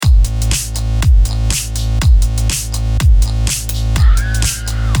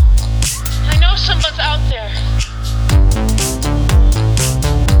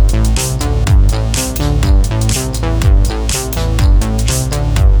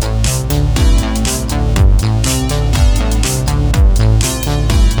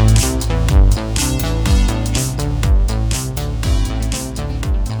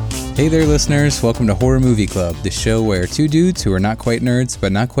Hey there, listeners. Welcome to Horror Movie Club, the show where two dudes who are not quite nerds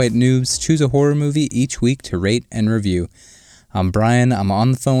but not quite noobs choose a horror movie each week to rate and review. I'm Brian, I'm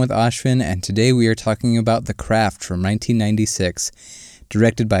on the phone with Ashvin, and today we are talking about The Craft from 1996.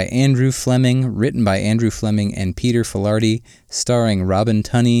 Directed by Andrew Fleming, written by Andrew Fleming and Peter Filardi, starring Robin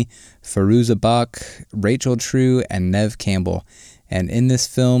Tunney, Fairuza Balk, Rachel True, and Neve Campbell. And in this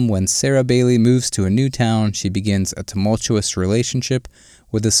film, when Sarah Bailey moves to a new town, she begins a tumultuous relationship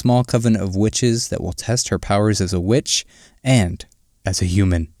with a small coven of witches that will test her powers as a witch and as a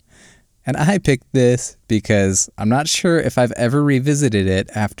human. And I picked this because I'm not sure if I've ever revisited it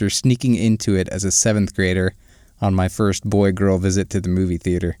after sneaking into it as a 7th grader on my first boy-girl visit to the movie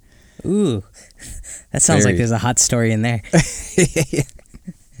theater. Ooh, that sounds like there's a hot story in there.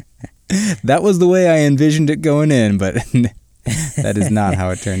 That was the way I envisioned it going in, but that is not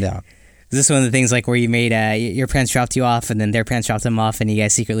how it turned out. Is this one of the things like where you made your parents dropped you off and then their parents dropped them off and you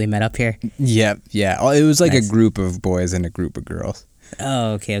guys secretly met up here? Yep, yeah. It was like nice. A group of boys and a group of girls.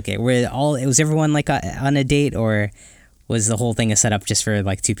 Oh, okay. Was everyone like on a date, or was the whole thing a setup just for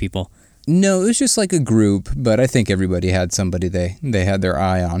like two people? No, it was just like a group, but I think everybody had somebody they had their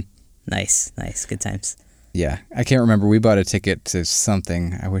eye on. Nice. Good times. Yeah, I can't remember. We bought a ticket to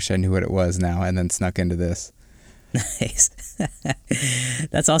something. I wish I knew what it was now, and then snuck into this. Nice.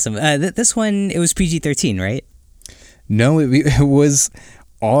 That's awesome. This one, it was PG-13, right? No, it was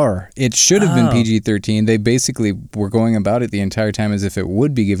R. It should have been PG-13. They basically were going about it the entire time as if it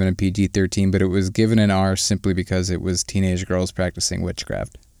would be given a PG-13, but it was given an R simply because it was teenage girls practicing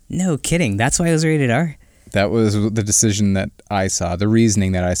witchcraft. No kidding. That's why it was rated R? That was the decision that I saw, the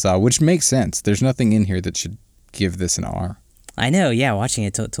reasoning that I saw, which makes sense. There's nothing in here that should give this an R. I know, yeah, watching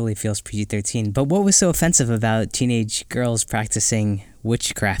it totally feels PG-13. But what was so offensive about teenage girls practicing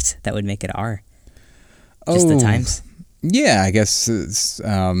witchcraft that would make it R? Just the times? Yeah, I guess it's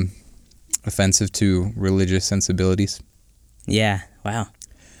offensive to religious sensibilities. Yeah, wow.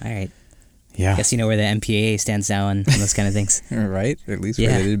 All right. Yeah. I guess you know where the MPAA stands now on those kind of things. Right? At least where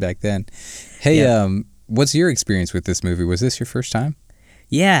they did back then. Hey, what's your experience with this movie? Was this your first time?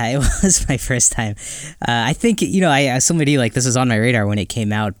 Yeah, it was my first time. I think, I somebody like this was on my radar when it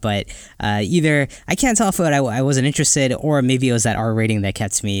came out, but either I can't tell if I wasn't interested, or maybe it was that R rating that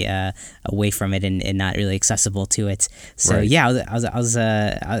kept me away from it and not really accessible to it. So right. Yeah, I was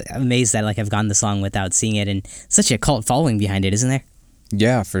amazed that like I've gone this long without seeing it, and such a cult following behind it, isn't there?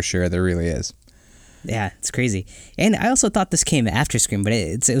 Yeah, for sure, there really is. Yeah, it's crazy. And I also thought this came after Scream, but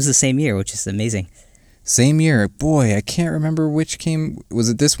it was the same year, which is amazing. Same year. Boy, I can't remember which came. Was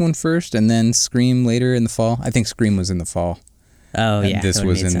it this one first and then Scream later in the fall? I think Scream was in the fall. Oh, yeah. This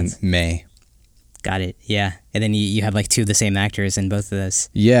was in May. Got it, yeah. And then you have like two of the same actors in both of those.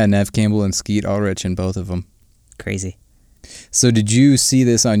 Yeah, Neve Campbell and Skeet Ulrich in both of them. Crazy. So did you see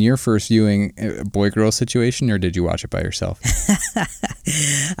this on your first viewing, boy-girl situation, or did you watch it by yourself?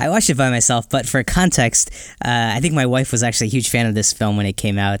 I watched it by myself, but for context, I think my wife was actually a huge fan of this film when it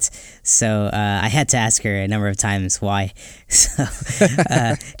came out, so I had to ask her a number of times why. So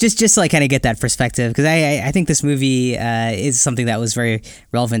just so I kind of get that perspective, because I think this movie is something that was very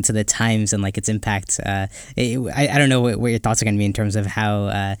relevant to the times and like its impact. I don't know what your thoughts are going to be in terms of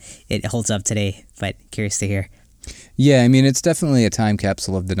how it holds up today, but curious to hear. Yeah, I mean, it's definitely a time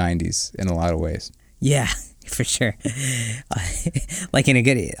capsule of the 90s in a lot of ways. Yeah, for sure. Like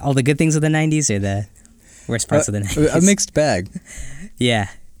in all the good things of the 90s or the worst parts of the 90s? A mixed bag. Yeah,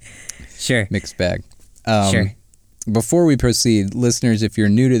 sure. Mixed bag. Sure. Before we proceed, listeners, if you're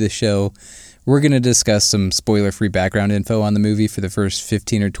new to the show, we're going to discuss some spoiler-free background info on the movie for the first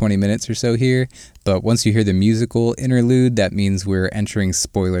 15 or 20 minutes or so here. But once you hear the musical interlude, that means we're entering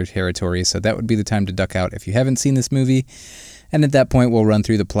spoiler territory. So that would be the time to duck out if you haven't seen this movie. And at that point, we'll run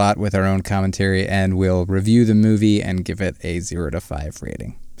through the plot with our own commentary and we'll review the movie and give it a 0 to 5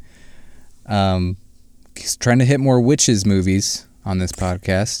 rating. Trying to hit more witches movies on this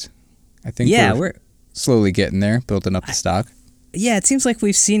podcast. I think we're slowly getting there, building up the stock. Yeah, it seems like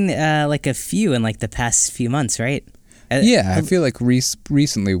we've seen like a few in like the past few months, right? Yeah, I feel like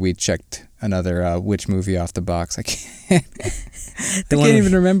recently we checked another witch movie off the box. I can't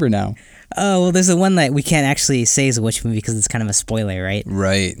even remember now. Oh, well, there's the one that we can't actually say is a witch movie because it's kind of a spoiler, right?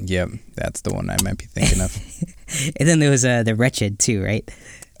 Right, yep. That's the one I might be thinking of. And then there was The Wretched too, right?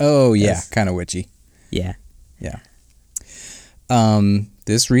 Oh, yeah, kind of witchy. Yeah. Yeah.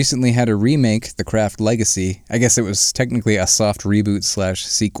 This recently had a remake, The Craft Legacy. I guess it was technically a soft reboot /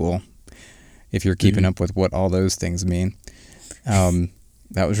 sequel, if you're keeping up with what all those things mean.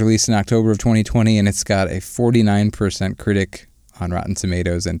 That was released in October of 2020, and it's got a 49% critic on Rotten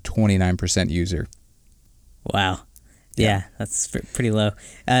Tomatoes and 29% user. Wow. Yeah, that's pretty low.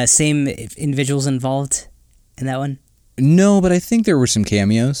 Same individuals involved in that one? No, but I think there were some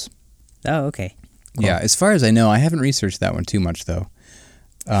cameos. Oh, okay. Cool. Yeah, as far as I know, I haven't researched that one too much, though.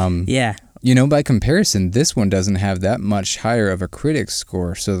 Yeah. By comparison, this one doesn't have that much higher of a critic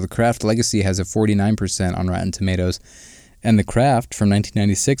score. So The Craft Legacy has a 49% on Rotten Tomatoes, and The Craft from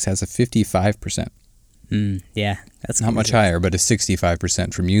 1996 has a 55%. Yeah, that's not much higher, but a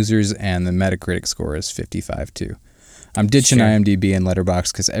 65% from users, and the Metacritic score is 55 too. I'm ditching IMDb and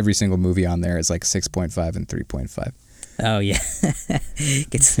Letterboxd because every single movie on there is like 6.5 and 3.5. Oh, yeah.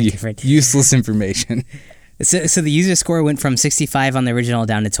 Gets different. Useless information. So the user score went from 65 on the original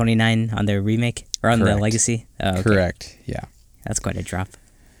down to 29 on the remake? Or on Correct. the Legacy? Oh, okay. Correct, yeah. That's quite a drop.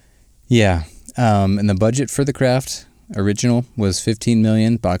 Yeah. And the budget for The Craft original was $15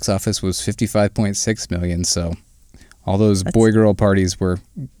 million. Box office was $55.6 million. So all those boy-girl parties were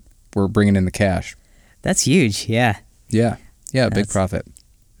bringing in the cash. That's huge, yeah. Yeah, big profit.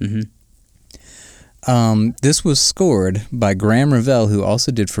 Mm-hmm. This was scored by Graham Revell, who also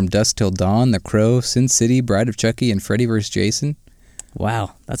did From Dusk Till Dawn, The Crow, Sin City, Bride of Chucky, and Freddy vs. Jason.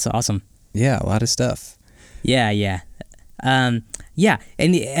 Wow, that's awesome. Yeah, a lot of stuff. Yeah. And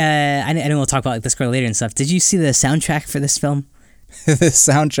I know we'll talk about the score later and stuff. Did you see the soundtrack for this film? The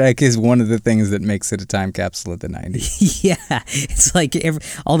soundtrack is one of the things that makes it a time capsule of the 90s. Yeah, it's like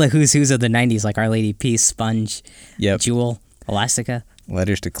all the who's of the 90s, like Our Lady Peace, Sponge, Jewel, Elastica.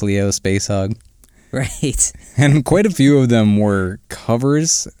 Letters to Cleo, Space Hog. Right. And quite a few of them were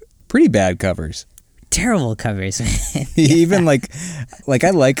covers, pretty bad covers. Terrible covers, man. Even I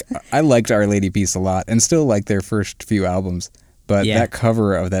liked Our Lady Peace a lot and still like their first few albums, but that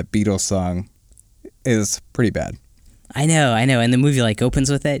cover of that Beatles song is pretty bad. I know, and the movie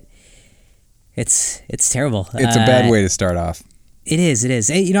opens with it. It's terrible. It's a bad way to start off. It is.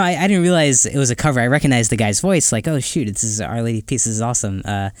 I didn't realize it was a cover. I recognized the guy's voice, oh shoot, this is Our Lady Peace, this is awesome.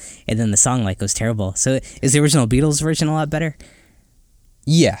 And then the song was terrible. So is the original Beatles version a lot better?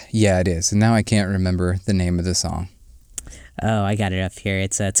 Yeah, it is. And now I can't remember the name of the song. Oh, I got it up here.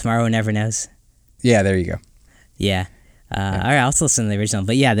 It's Tomorrow Never Knows. Yeah, there you go. Yeah. All right, I'll still listen to the original.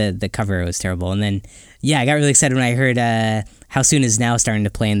 But yeah, the cover was terrible. And then, I got really excited when I heard How Soon Is Now starting to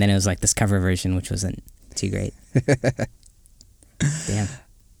play, and then it was this cover version, which wasn't too great.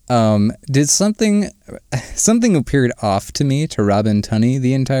 Damn. Did something appeared off to me to Robin Tunney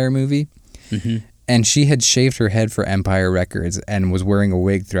the entire movie? Mm-hmm. And she had shaved her head for Empire Records and was wearing a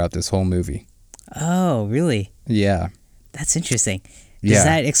wig throughout this whole movie. Oh, really? Yeah. That's interesting. Does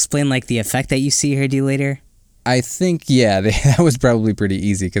that explain the effect that you see her do later? I think, that was probably pretty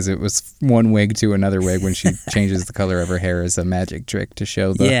easy because it was one wig to another wig when she changes the color of her hair as a magic trick to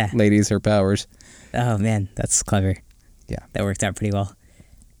show the ladies her powers. Oh, man, that's clever. Yeah. That worked out pretty well.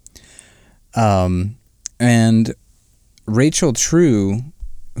 And Rachel True,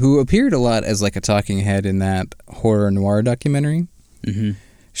 who appeared a lot as a talking head in that horror noir documentary,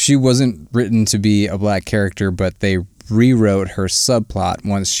 she wasn't written to be a black character, but they rewrote her subplot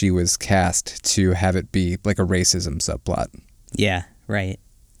once she was cast to have it be a racism subplot. Yeah, right.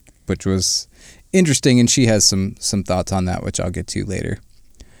 Which was interesting, and she has some thoughts on that, which I'll get to later.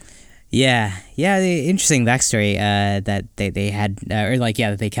 Yeah, the interesting backstory that they had,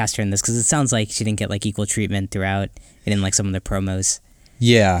 that they cast her in this, because it sounds like she didn't get equal treatment throughout, and in some of the promos.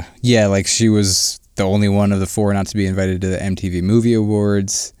 Yeah, she was the only one of the four not to be invited to the MTV Movie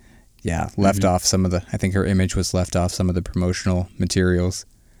Awards. Yeah, left off some of I think her image was left off some of the promotional materials.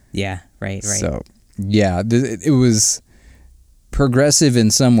 Yeah, right. So, it was progressive in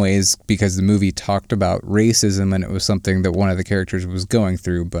some ways because the movie talked about racism and it was something that one of the characters was going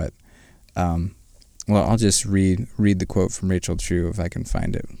through, but I'll just read the quote from Rachel True if I can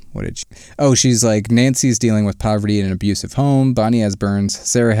find it. She's Nancy's dealing with poverty in an abusive home, Bonnie has burns,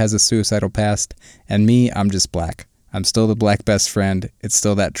 Sarah has a suicidal past, and me, I'm just black. I'm still the black best friend. It's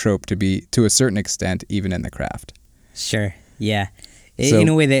still that trope to a certain extent, even in The Craft. Sure, yeah. In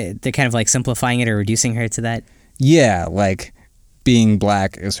a way, they're kind of simplifying it or reducing her to that. Yeah, being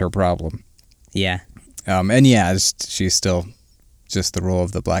black is her problem. Yeah. She's still just the role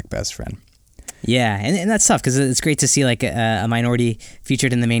of the black best friend. Yeah, and that's tough because it's great to see a minority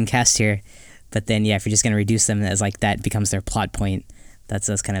featured in the main cast here, but then if you're just gonna reduce them as that becomes their plot point,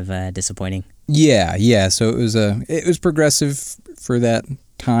 that's kind of disappointing. Yeah. So it was progressive for that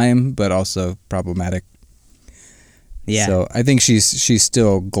time, but also problematic. Yeah. So I think she's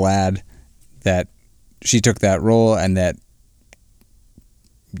still glad that she took that role and that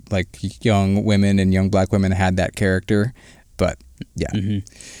young women and young black women had that character, but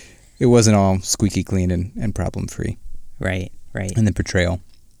it wasn't all squeaky clean and problem free. Right. And the portrayal.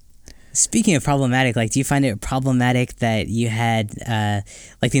 Speaking of problematic, like, do you find it problematic that you had,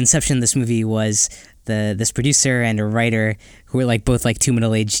 like, the inception of this movie was this producer and a writer who were like both like two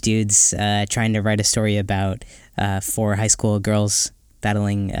middle-aged dudes trying to write a story about four high school girls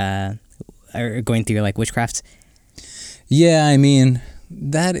battling or going through like witchcraft? Yeah, I mean,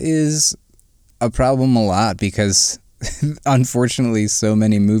 that is a problem a lot because unfortunately so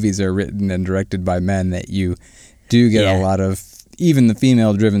many movies are written and directed by men that you do get a lot of, even the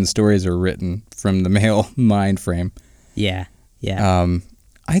female-driven stories are written from the male mind frame. Yeah, yeah.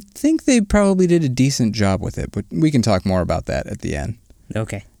 I think they probably did a decent job with it, but we can talk more about that at the end.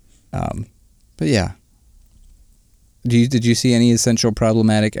 Okay. But yeah. Did you see any essential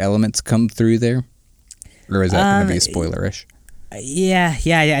problematic elements come through there? Or is that going to be spoilerish? Yeah.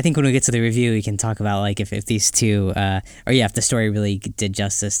 I think when we get to the review, we can talk about like if these two, if the story really did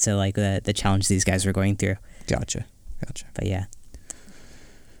justice to like the challenge these guys were going through. Gotcha. But yeah.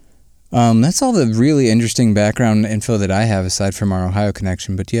 That's all the really interesting background info that I have aside from our Ohio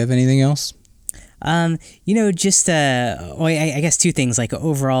connection. But do you have anything else? Just I guess two things. Like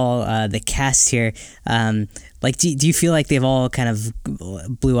overall, the cast here. Like, do you feel like they've all kind of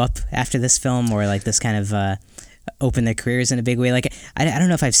blew up after this film, or like this kind of opened their careers in a big way? Like, I don't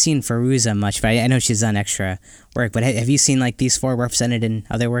know if I've seen Fairuza much, but I know she's done extra work. But have you seen like these four represented in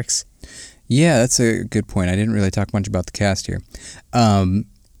other works? Yeah, that's a good point. I didn't really talk much about the cast here.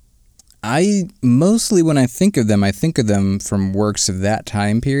 I mostly, when I think of them from works of that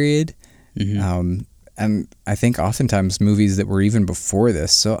time period. Mm-hmm. And I think oftentimes movies that were even before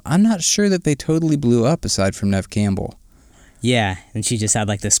this. So I'm not sure that they totally blew up aside from Neve Campbell. Yeah, and she just had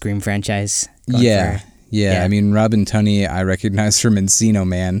like the Scream franchise. Yeah. I mean, Robin Tunney, I recognize from Encino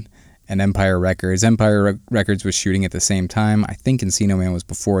Man and Empire Records. Empire Records was shooting at the same time. I think Encino Man was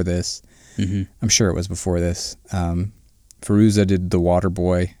before this. Mm-hmm. I'm sure it was before this. Fairuza did The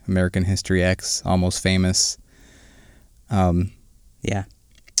Waterboy, American History X, Almost Famous.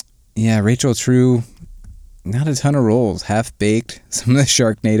 Yeah, Rachel True, not a ton of roles. Half-Baked, some of the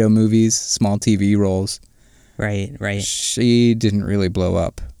Sharknado movies, small TV roles. Right. She didn't really blow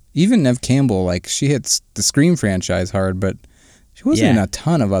up. Even Neve Campbell, like, she hits the Scream franchise hard, but she wasn't in a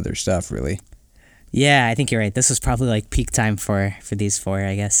ton of other stuff, really. Yeah, I think you're right. This was probably, like, peak time for these four,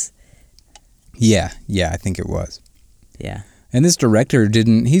 I guess. Yeah, I think it was. Yeah. And this director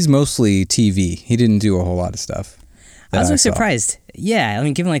he's mostly TV. He didn't do a whole lot of stuff. I was really surprised. Yeah, I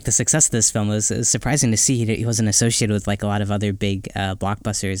mean, given like the success of this film, it was surprising to see he wasn't associated with like a lot of other big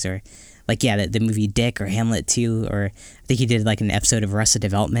blockbusters, or like the movie Dick or Hamlet 2, or I think he did like an episode of Arrested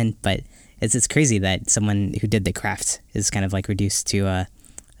Development. But it's crazy that someone who did The Craft is kind of like reduced to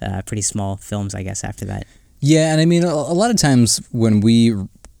pretty small films, I guess, after that. Yeah, and I mean, a lot of times when we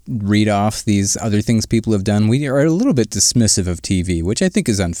read off these other things people have done, we are a little bit dismissive of TV, which I think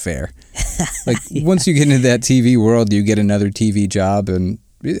is unfair. Like, once you get into that TV world, you get another TV job, and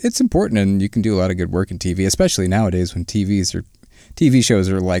it's important, and you can do a lot of good work in TV, especially nowadays when TV shows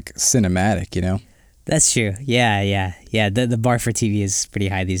are like cinematic, you know? That's true. Yeah. The bar for TV is pretty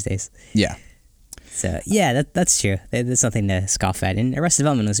high these days. Yeah. So, yeah, that's true. There's nothing to scoff at. And Arrested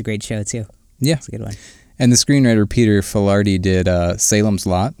Development was a great show, too. Yeah. It's a good one. And the screenwriter Peter Filardi did Salem's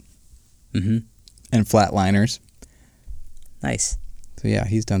Lot and Flatliners. Nice. So yeah,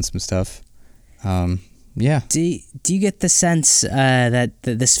 he's done some stuff. Yeah. Do you get the sense that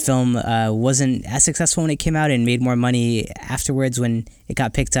this film wasn't as successful when it came out and made more money afterwards when it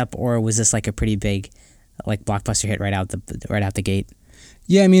got picked up, or was this like a pretty big like blockbuster hit right out the gate?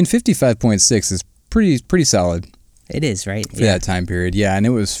 Yeah, I mean 55.6 is pretty solid. It is, right? For that time period, yeah, and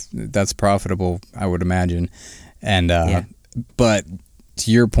that's profitable, I would imagine. And but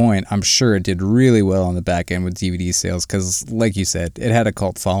to your point, I'm sure it did really well on the back end with DVD sales because, like you said, it had a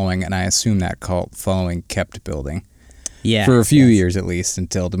cult following, and I assume that cult following kept building. Yeah, for a few years at least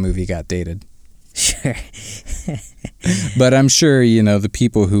until the movie got dated. Sure. But I'm sure the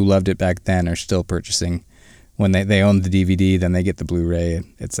people who loved it back then are still purchasing when they own the DVD, then they get the Blu-ray,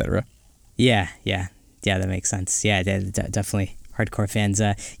 etc. Yeah, that makes sense. Yeah, definitely hardcore fans.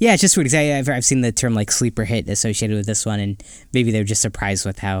 Yeah, it's just weird because I've seen the term like sleeper hit associated with this one, and maybe they're just surprised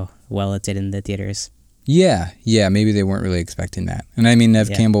with how well it did in the theaters. Yeah, maybe they weren't really expecting that. And I mean, Neve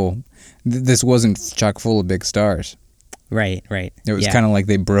Campbell, this wasn't chock full of big stars. Right. It was kind of like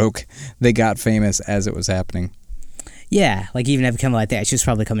they got famous as it was happening. Yeah, like even Neve Campbell, I think she was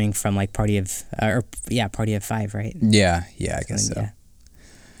probably coming from like Party of 5, right? Yeah, I guess so.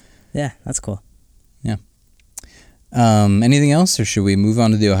 Yeah, that's cool. Yeah. Anything else, or should we move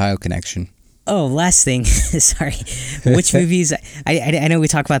on to the Ohio connection? Oh, last thing. Sorry. Which movies? I know we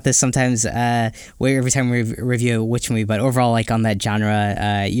talk about this sometimes. Where every time we review which movie, but overall, like on that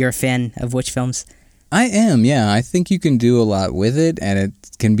genre, you're a fan of which films? I am, yeah. I think you can do a lot with it, and it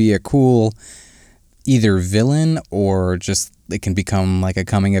can be a cool either villain or just it can become like a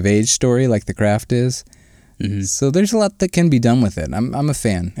coming of age story, like The Craft is. Mm-hmm. So there's a lot that can be done with it. I'm a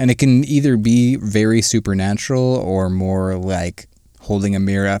fan, and it can either be very supernatural or more like holding a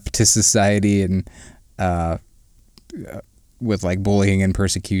mirror up to society and with like bullying and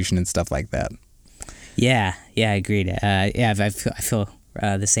persecution and stuff like that. Yeah, agreed. I feel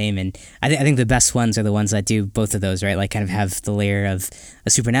the same, and I think the best ones are the ones that do both of those, right? Like kind of have the layer of a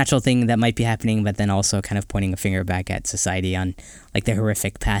supernatural thing that might be happening, but then also kind of pointing a finger back at society on like the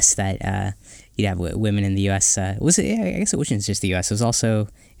horrific past that you'd have women in the U.S. Was it? Yeah, I guess it wasn't just the U.S. It was also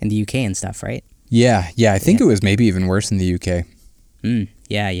in the U.K. and stuff, right? Yeah. I think it was maybe even worse in the UK.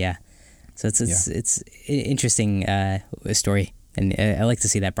 Yeah. So it's an interesting story, and I like to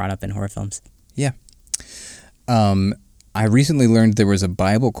see that brought up in horror films. Yeah. I recently learned there was a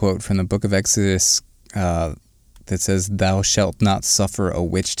Bible quote from the book of Exodus that says, "Thou shalt not suffer a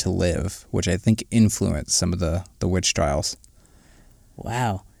witch to live," which I think influenced some of the witch trials.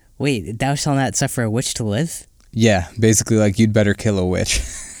 Wow. Wait, thou shalt not suffer a witch to live? Yeah, basically like you'd better kill a witch.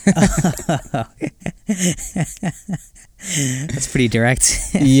 That's pretty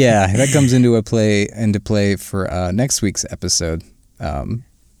direct. Yeah, that comes into play for next week's episode.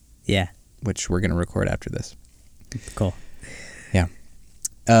 Yeah. Which we're going to record after this. Cool. Yeah.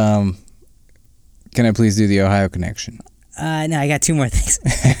 Can I please do the Ohio connection? No, I got two more things.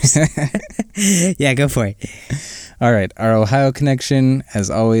 Yeah, go for it. All right. Our Ohio connection,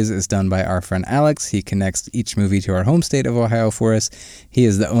 as always, is done by our friend Alex. He connects each movie to our home state of Ohio for us. He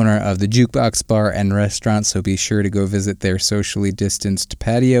is the owner of the Jukebox Bar and Restaurant, so be sure to go visit their socially distanced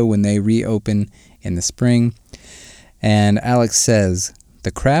patio when they reopen in the spring. And Alex says,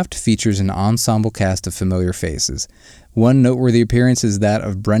 "The Craft features an ensemble cast of familiar faces. One noteworthy appearance is that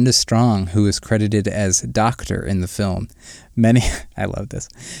of Brenda Strong, who is credited as Doctor in the film. I love this.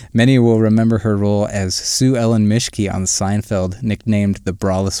 Many will remember her role as Sue Ellen Mischke on Seinfeld, nicknamed the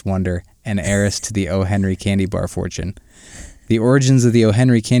Braless Wonder, and heiress to the O. Henry candy bar fortune. The origins of the O.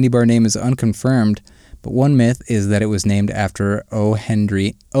 Henry candy bar name is unconfirmed, but one myth is that it was named after O.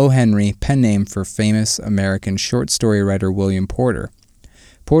 Henry, pen name for famous American short story writer William Porter.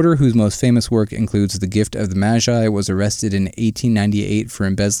 Porter, whose most famous work includes The Gift of the Magi, was arrested in 1898 for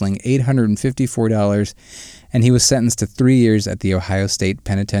embezzling $854, and he was sentenced to 3 years at the Ohio State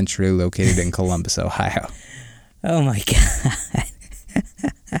Penitentiary located in Columbus, Ohio." Oh my God.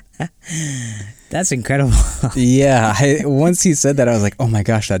 That's incredible. Yeah, once he said that, I was like, oh my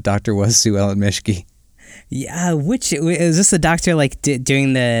gosh, that doctor was Sue Ellen Mischke. Yeah, which is this the doctor like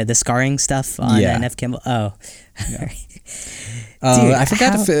doing the scarring stuff on Nev Campbell? Oh, yeah. Dude, I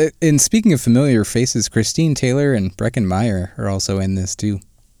forgot in speaking of familiar faces, Christine Taylor and Breckin Meyer are also in this too.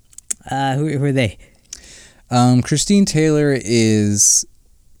 Who are they? Christine Taylor she's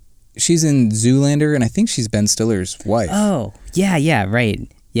in Zoolander, and I think she's Ben Stiller's wife. Oh, yeah,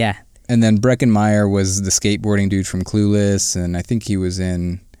 right, yeah. And then Breckin Meyer was the skateboarding dude from Clueless, and I think he was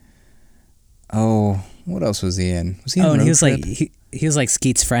in. Oh, what else was he in? Was he in and Road he was Trip? like he was like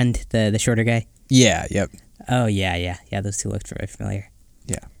Skeet's friend, the shorter guy. Yeah. Yep. Oh yeah. Those two looked very familiar.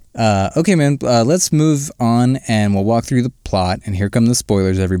 Yeah. Okay, man. Let's move on, and we'll walk through the plot. And here come the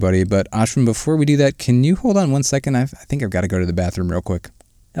spoilers, everybody. But Ashwin, before we do that, can you hold on 1 second? I think I've got to go to the bathroom real quick.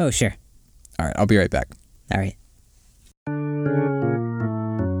 Oh, sure. All right, I'll be right back. All right.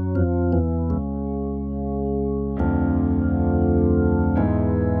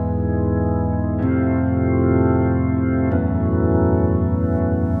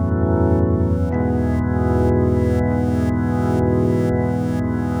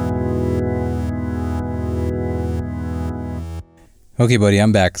 Okay, buddy,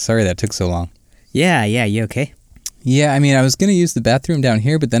 I'm back. Sorry that took so long. Yeah, you okay? Yeah, I mean, I was going to use the bathroom down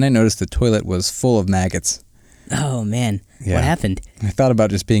here, but then I noticed the toilet was full of maggots. Oh, man. Yeah. What happened? I thought about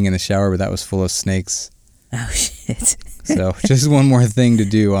just being in the shower, but that was full of snakes. Oh, shit. So, just one more thing to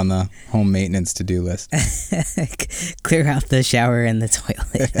do on the home maintenance to-do list. Clear out the shower and the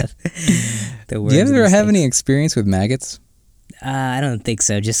toilet. Do you ever have any experience with maggots? I don't think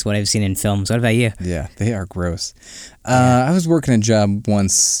so, just what I've seen in films. What about you? Yeah, they are gross. I was working a job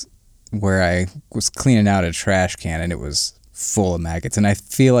once where I was cleaning out a trash can, and it was full of maggots. And I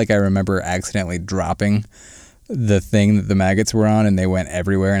feel like I remember accidentally dropping the thing that the maggots were on, and they went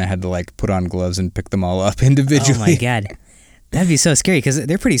everywhere, and I had to like put on gloves and pick them all up individually. Oh my God. That'd be so scary, because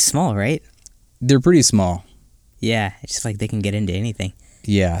they're pretty small, right? They're pretty small. Yeah, it's just like they can get into anything.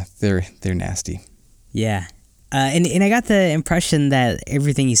 Yeah, they're nasty. Yeah. And I got the impression that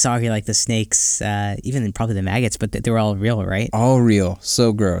everything you saw here, like the snakes, even probably the maggots, but they were all real, right? All real.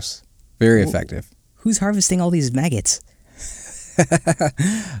 So gross. Very effective. Who's harvesting all these maggots?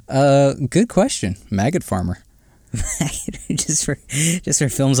 Good question. Maggot farmer. just for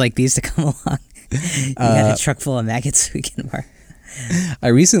films like these to come along. You got a truck full of maggots we can mark. I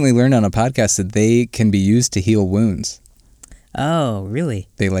recently learned on a podcast that they can be used to heal wounds. Oh, really?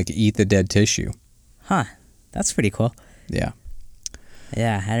 They eat the dead tissue. Huh. That's pretty cool. Yeah.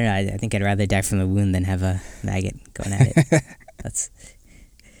 Yeah, I don't know. I think I'd rather die from the wound than have a maggot going at it. That's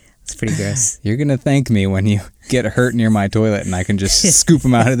pretty gross. You're going to thank me when you get hurt near my toilet and I can just scoop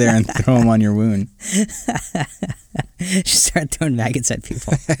them out of there and throw them on your wound. Just start throwing maggots at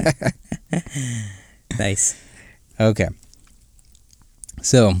people. Nice. Okay.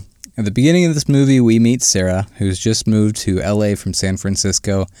 So, at the beginning of this movie, we meet Sarah, who's just moved to LA from San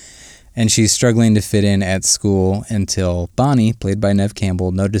Francisco, and she's struggling to fit in at school until Bonnie, played by Neve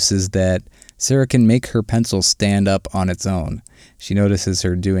Campbell, notices that Sarah can make her pencil stand up on its own. She notices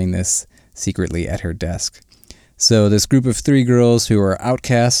her doing this secretly at her desk. So this group of 3 girls who are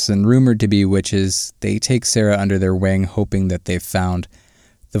outcasts and rumored to be witches, they take Sarah under their wing, hoping that they've found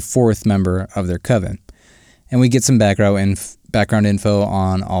the 4th member of their coven. And we get some background info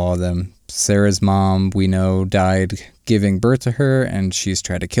on all of them. Sarah's mom, we know, died giving birth to her, and she's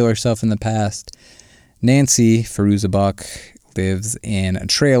tried to kill herself in the past. Nancy, Fairuza Balk, lives in a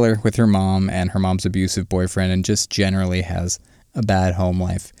trailer with her mom and her mom's abusive boyfriend and just generally has a bad home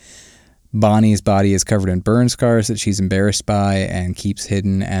life. Bonnie's body is covered in burn scars that she's embarrassed by and keeps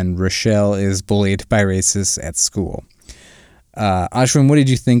hidden, and Rochelle is bullied by racists at school. Ashwin, what did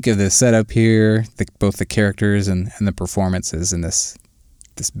you think of the setup here, both the characters and the performances in this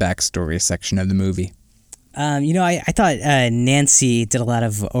backstory section of the movie? I thought Nancy did a lot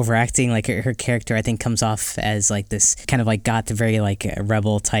of overacting. Like her character, I think, comes off as like this kind of like goth, very like a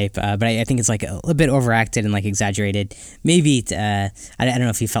rebel type. But I think it's like a little bit overacted and like exaggerated. Maybe I don't know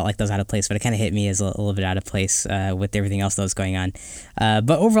if you felt like that was out of place, but it kind of hit me as a little bit out of place with everything else that was going on.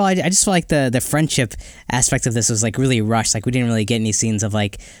 But overall, I just felt like the friendship aspect of this was like really rushed. Like we didn't really get any scenes of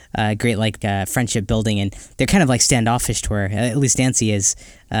like great like friendship building, and they're kind of like standoffish to her. At least Nancy is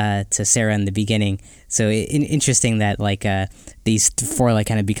to Sarah in the beginning. So interesting that like these 4 like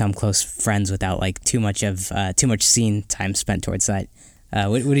kind of become close friends without like too much scene time spent towards that.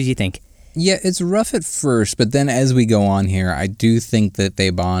 What did you think? Yeah, it's rough at first, but then as we go on here, I do think that they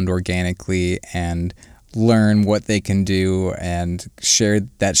bond organically and learn what they can do, and shared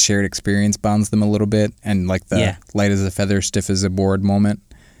experience bonds them a little bit, and like the light as a feather, stiff as a board moment.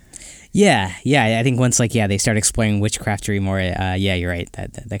 Yeah, I think once they start exploring witchcraftery more, you're right.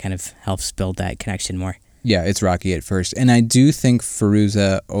 That kind of helps build that connection more. Yeah, it's rocky at first, and I do think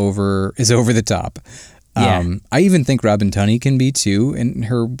Fairuza is over the top. I even think Robin Tunney can be too in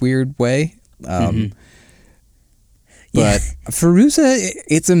her weird way. But Fairuza,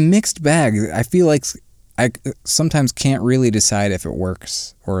 it's a mixed bag. I feel like I sometimes can't really decide if it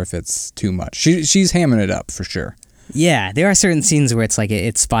works or if it's too much. She's hamming it up for sure. Yeah, there are certain scenes where it's like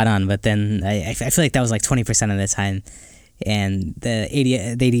it's spot on, but then I feel like that was like 20% of the time, and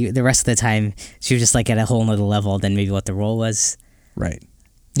the rest of the time she was just like at a whole nother level than maybe what the role was. Right.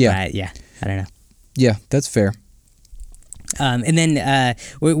 Yeah. I don't know. Yeah, that's fair. And then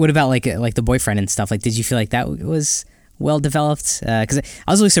what about like the boyfriend and stuff? Like, did you feel like that was well developed? Because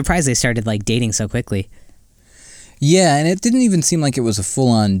I was really surprised they started like dating so quickly. Yeah, and it didn't even seem like it was a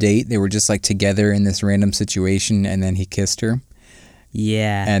full-on date. They were just like together in this random situation, and then he kissed her.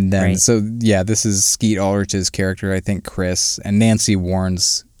 Yeah. And then, right. This is Skeet Ulrich's character, I think Chris, and Nancy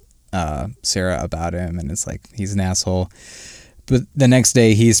warns Sarah about him, and it's like, he's an asshole. But the next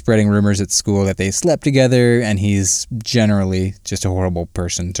day, he's spreading rumors at school that they slept together, and he's generally just a horrible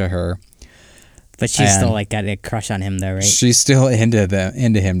person to her. But she's still like got a crush on him though, right? She's still into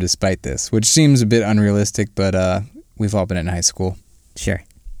him despite this, which seems a bit unrealistic, but we've all been in high school. Sure.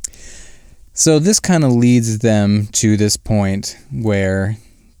 So this kind of leads them to this point where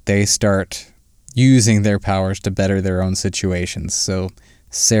they start using their powers to better their own situations. So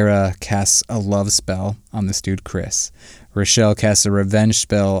Sarah casts a love spell on this dude Chris. Rochelle casts a revenge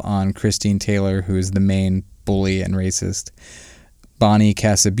spell on Christine Taylor, who is the main bully and racist. Bonnie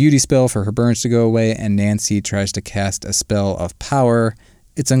casts a beauty spell for her burns to go away, and Nancy tries to cast a spell of power.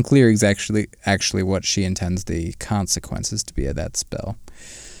 It's unclear exactly what she intends the consequences to be of that spell.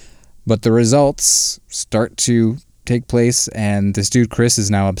 But the results start to take place, and this dude Chris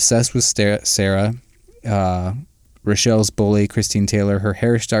is now obsessed with Sarah. Rochelle's bully, Christine Taylor, her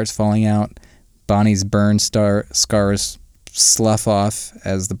hair starts falling out. Bonnie's burn scars slough off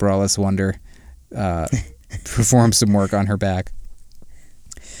as the braless wonder performs some work on her back.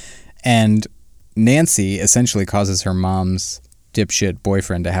 And Nancy essentially causes her mom's dipshit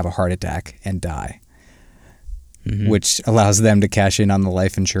boyfriend to have a heart attack and die, which allows them to cash in on the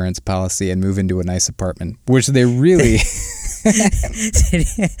life insurance policy and move into a nice apartment, which they really...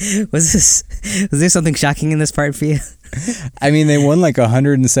 Was there something shocking in this part for you? I mean, they won like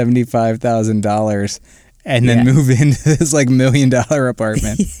 $175,000 and then move into this like $1 million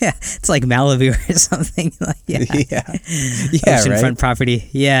apartment. Yeah, it's like Malibu or something. Like, yeah, oceanfront right? property.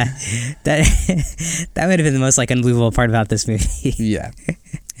 Yeah, that would have been the most like unbelievable part about this movie. Yeah.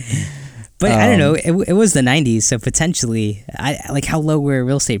 But I don't know. It was the 90s, so potentially, how low were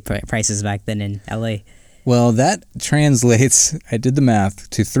real estate prices back then in LA? Well, that translates, I did the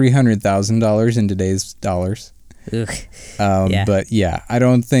math, to $300,000 in today's dollars. Ugh. But yeah, I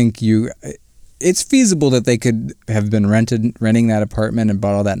don't think it's feasible that they could have been renting that apartment and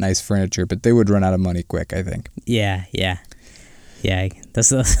bought all that nice furniture, but they would run out of money quick, I think. Yeah.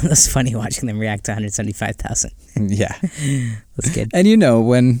 That's funny watching them react to $175,000. Yeah. That's good.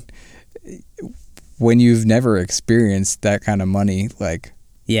 And when you've never experienced that kind of money, like,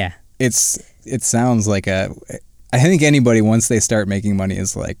 yeah, it sounds like I think anybody, once they start making money,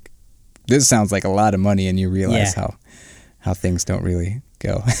 is like, this sounds like a lot of money, and you realize how things don't really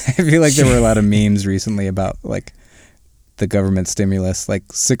go. I feel like there were a lot of memes recently about like the government stimulus, like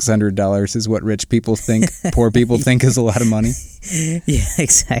 $600 is what rich people think poor people think is a lot of money. Yeah,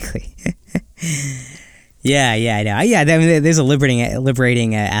 exactly. Yeah, I know. Yeah, I mean, there's a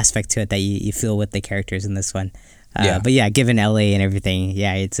liberating aspect to it that you feel with the characters in this one. But yeah, given LA and everything,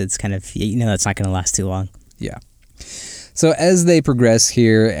 yeah, it's kind of, it's not going to last too long. Yeah. So as they progress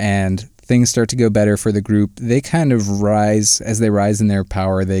here and things start to go better for the group, they kind of rise. As they rise in their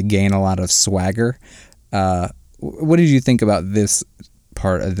power, they gain a lot of swagger. What did you think about this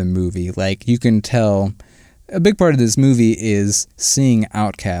part of the movie? Like, you can tell a big part of this movie is seeing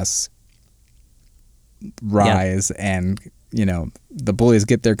outcasts rise, and the bullies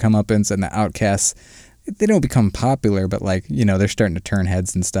get their comeuppance, and the outcasts, they don't become popular, but like, they're starting to turn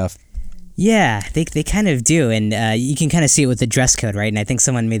heads and stuff. Yeah, they kind of do, and you can kind of see it with the dress code, right? And I think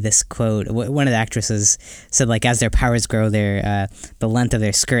someone made this quote. One of the actresses said, like, as their powers grow, the length of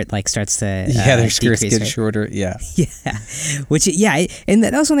their skirt like starts to their skirts decrease, get shorter. Yeah, which and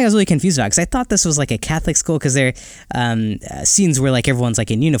that was something I was really confused about, because I thought this was like a Catholic school, because there scenes where like everyone's like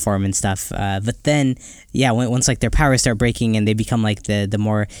in uniform and stuff, but then once like their powers start breaking and they become like the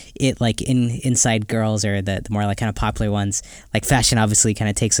more inside girls, or the more like kind of popular ones, like fashion obviously kind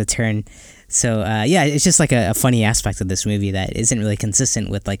of takes a turn. So it's just like a funny aspect of this movie that isn't really consistent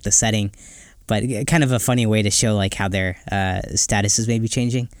with like the setting, but kind of a funny way to show like how their status is maybe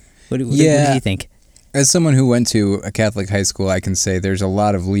changing. What do you think? As someone who went to a Catholic high school, I can say there's a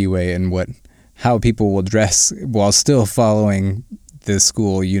lot of leeway in how people will dress while still following the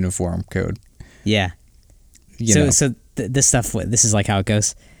school uniform code. Yeah. So this stuff, this is like how it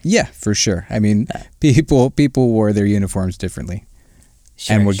goes? Yeah, for sure. I mean, people wore their uniforms differently.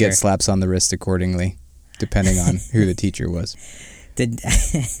 Sure, and would get slaps on the wrist accordingly, depending on who the teacher was.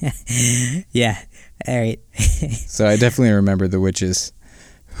 Yeah, all right. So I definitely remember the witches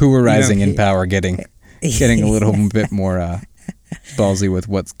who were rising in power getting a little bit more ballsy with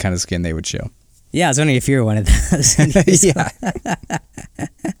what kind of skin they would show. Yeah, I was wondering if you were one of those. Yeah.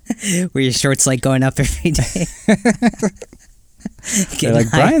 Were your shorts like going up every day? They're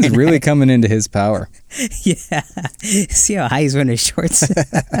like, Brian's really coming into his power. Yeah. See how high he's wearing his shorts?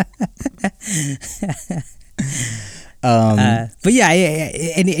 But yeah,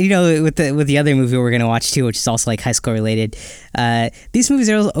 and with the other movie we're gonna watch too, which is also like high school related, these movies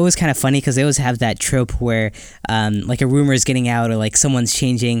are always kind of funny because they always have that trope where like a rumor is getting out, or like someone's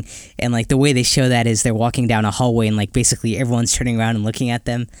changing, and like the way they show that is they're walking down a hallway and like basically everyone's turning around and looking at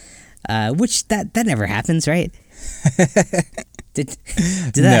them, which that never happens, right? Did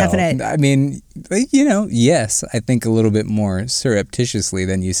that happen? I mean, yes, I think a little bit more surreptitiously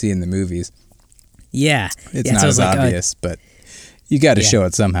than you see in the movies. Yeah. It's not as obvious, but you got to show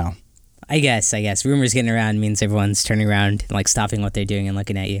it somehow. I guess. Rumors getting around means everyone's turning around, like stopping what they're doing and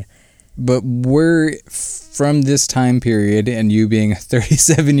looking at you. But from this time period, and you being a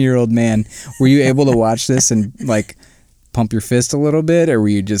 37-year-old man, were you able to watch this and like pump your fist a little bit, or were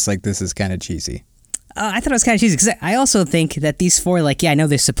you just like, this is kind of cheesy? I thought it was kind of cheesy, because I also think that these four, like, I know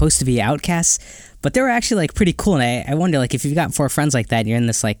they're supposed to be outcasts, but they were actually like pretty cool, and I wonder, like, if you've got four friends like that and you're in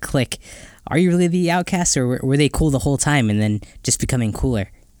this like clique, are you really the outcasts, or were they cool the whole time and then just becoming cooler?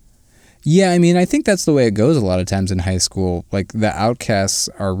 Yeah, I mean, I think that's the way it goes a lot of times in high school. Like, the outcasts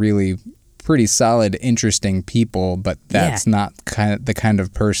are really pretty solid, interesting people, but that's not the kind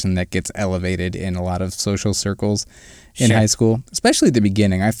of person that gets elevated in a lot of social circles in high school, especially at the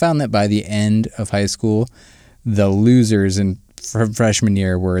beginning. I found that by the end of high school, the losers in freshman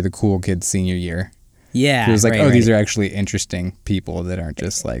year were the cool kids senior year. Yeah. It was like, these are actually interesting people that aren't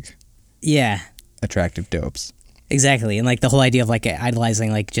just like attractive dopes. Exactly. And like the whole idea of like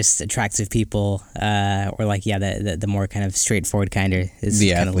idolizing like just attractive people or like, the more kind of straightforward kind of is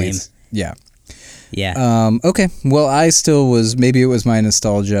the kind athletes. of lame. Yeah. Okay. Well, I still was, maybe it was my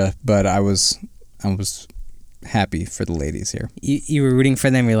nostalgia, but I was happy for the ladies here. You were rooting for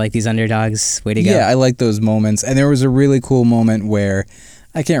them? You're like, these underdogs, way to go. Yeah, I like those moments. And there was a really cool moment where,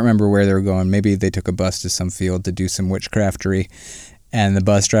 I can't remember where they were going. Maybe they took a bus to some field to do some witchcraftery. And the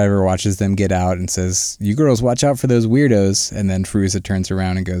bus driver watches them get out and says, "You girls watch out for those weirdos." And then Fairuza turns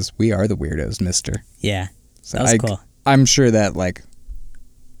around and goes, "We are the weirdos, mister." Yeah, so that was cool. I'm sure that like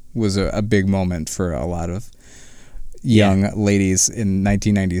was a big moment for a lot of young ladies in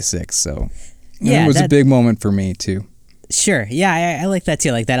 1996. So it was a big moment for me too. Sure. Yeah, I like that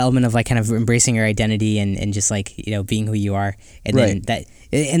too. Like that element of like kind of embracing your identity and just like, being who you are. And then that,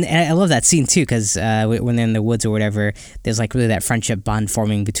 and I love that scene too, because when they're in the woods or whatever, there's like really that friendship bond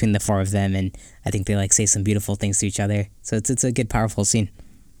forming between the four of them. And I think they like say some beautiful things to each other. So it's a good, powerful scene.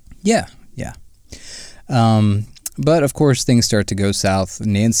 Yeah. Yeah. But of course things start to go south.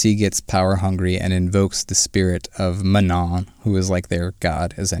 Nancy gets power hungry and invokes the spirit of Manon, who is like their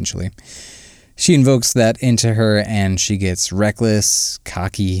god essentially. She invokes that into her, and she gets reckless,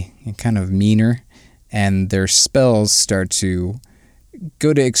 cocky, and kind of meaner, and their spells start to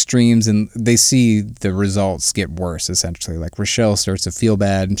go to extremes, and they see the results get worse, essentially. Like, Rochelle starts to feel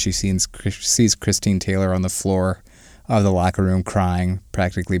bad, and she sees Christine Taylor on the floor of the locker room crying,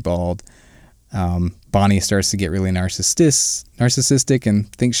 practically bald. Bonnie starts to get really narcissistic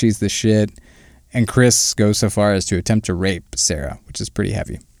and thinks she's the shit, and Chris goes so far as to attempt to rape Sarah, which is pretty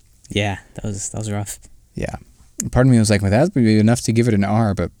heavy. Yeah, that was rough. Yeah. Part of me was like, well, that would be enough to give it an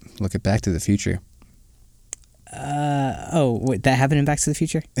R, but look at Back to the Future. Wait, that happened in Back to the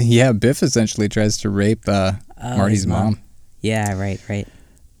Future? Yeah, Biff essentially tries to rape Marty's mom. Yeah, right.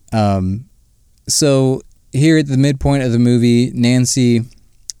 So here at the midpoint of the movie, Nancy,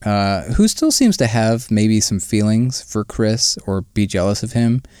 who still seems to have maybe some feelings for Chris or be jealous of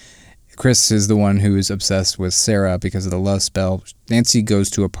him. Chris is the one who is obsessed with Sarah because of the love spell. Nancy goes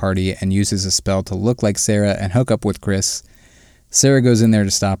to a party and uses a spell to look like Sarah and hook up with Chris. Sarah goes in there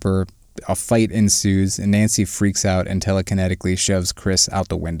to stop her. A fight ensues, and Nancy freaks out and telekinetically shoves Chris out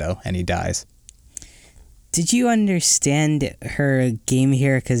the window, and he dies. Did you understand her game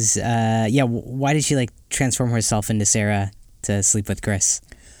here? Because, why did she, like, transform herself into Sarah to sleep with Chris?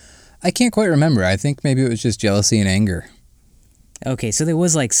 I can't quite remember. I think maybe it was just jealousy and anger. Okay, so there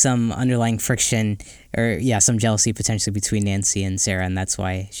was like some underlying friction or some jealousy potentially between Nancy and Sarah, and that's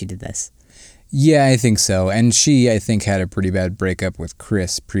why she did this. Yeah, I think so. And she, I think, had a pretty bad breakup with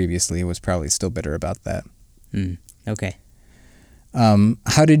Chris previously, was probably still bitter about that. Okay.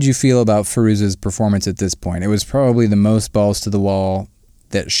 How did you feel about Fairuza's performance at this point? It was probably the most balls to the wall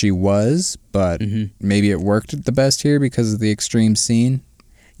that she was, but maybe it worked the best here because of the extreme scene.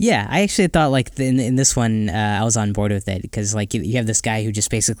 Yeah, I actually thought like in this one I was on board with it because like you have this guy who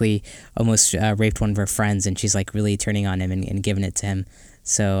just basically almost raped one of her friends, and she's like really turning on him and giving it to him.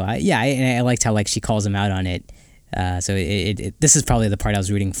 So I liked how like she calls him out on it. So this is probably the part I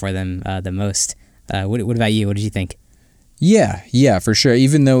was rooting for them the most. What about you? What did you think? Yeah, for sure.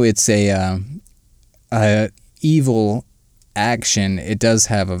 Even though it's a evil action, it does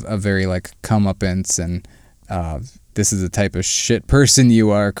have a very like comeuppance and this is the type of shit person you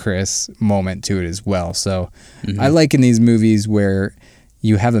are, Chris, moment to it as well. So I like in these movies where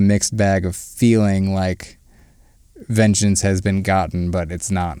you have a mixed bag of feeling like vengeance has been gotten, but it's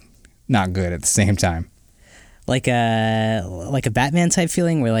not good at the same time. Like a Batman type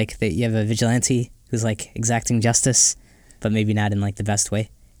feeling where like you have a vigilante who's like exacting justice, but maybe not in like the best way.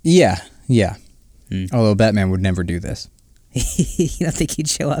 Yeah. Although Batman would never do this. You don't think he'd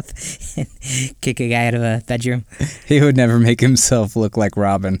show up and kick a guy out of a bedroom? He would never make himself look like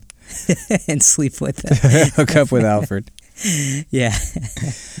Robin. And sleep with hook up with Alfred. Yeah.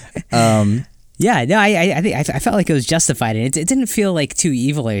 Yeah, no, I felt like it was justified, and it didn't feel like too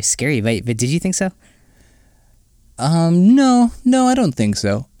evil or scary, but did you think so? No, I don't think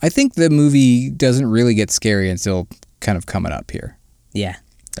so. I think the movie doesn't really get scary until kind of coming up here. Yeah,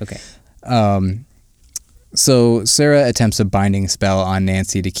 okay. So Sarah attempts a binding spell on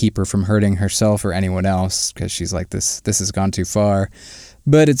Nancy to keep her from hurting herself or anyone else because she's like, this has gone too far.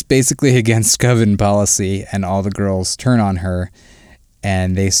 But it's basically against coven policy, and all the girls turn on her.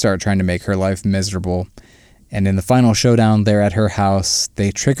 and they start trying to make her life miserable. And in the final showdown there at her house,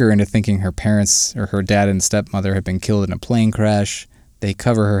 they trick her into thinking her parents, or her dad and stepmother, had been killed in a plane crash. They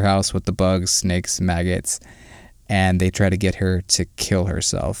cover her house with the bugs, snakes, maggots, and they try to get her to kill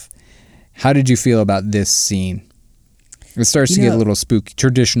herself. How did you feel about this scene? It starts to get a little spooky,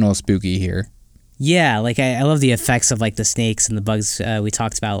 traditional spooky here. Yeah, like I love the effects of like the snakes and the bugs we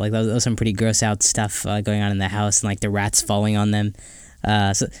talked about. Like that was some pretty gross out stuff going on in the house, and like the rats falling on them.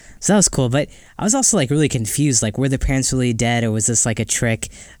 So that was cool, but I was also like really confused. Like, were the parents really dead, or was this like a trick?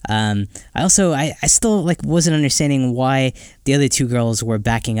 I still like wasn't understanding why the other two girls were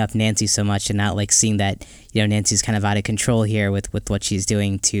backing up Nancy so much and not like seeing that Nancy's kind of out of control here with what she's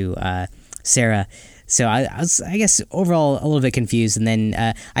doing to Sarah. So I was, I guess, overall a little bit confused. And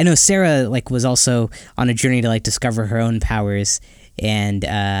then I know Sarah like was also on a journey to like discover her own powers. And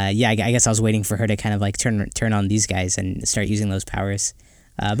I guess I was waiting for her to kind of like turn on these guys and start using those powers.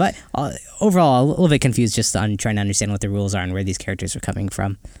 But overall, a little bit confused just on trying to understand what the rules are and where these characters are coming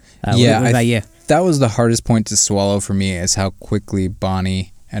from. What about you? That was the hardest point to swallow for me, is how quickly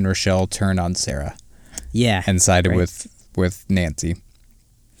Bonnie and Rochelle turned on Sarah. Yeah. And sided with Nancy.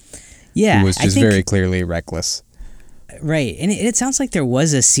 Yeah. Who was just very clearly reckless. Right. And it sounds like there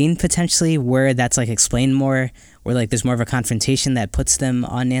was a scene potentially where that's like explained more, where like there's more of a confrontation that puts them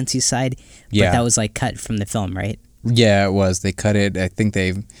on Nancy's side. But that was like cut from the film, right? Yeah, it was. They cut it. I think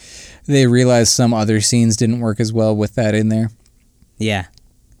they realized some other scenes didn't work as well with that in there. Yeah.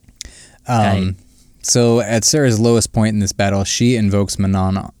 So at Sarah's lowest point in this battle, she invokes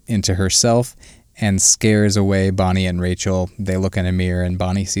Manon into herself and scares away Bonnie and Rachel. They look in a mirror, and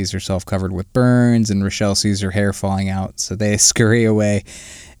Bonnie sees herself covered with burns, and Rochelle sees her hair falling out. So they scurry away,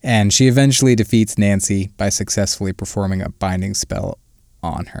 and she eventually defeats Nancy by successfully performing a binding spell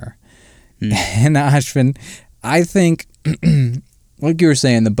on her. And Ashvin, I think, like you were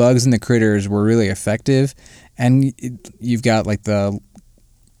saying, the bugs and the critters were really effective, and you've got like the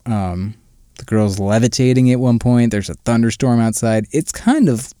girls levitating at one point. There's a thunderstorm outside. It's kind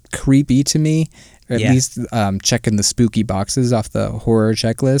of creepy to me, or at least checking the spooky boxes off the horror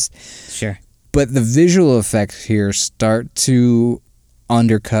checklist. Sure. But the visual effects here start to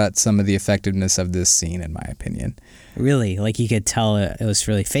undercut some of the effectiveness of this scene, in my opinion. Really? Like you could tell it was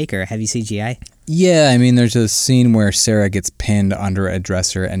really fake or heavy CGI? Yeah, I mean, there's a scene where Sarah gets pinned under a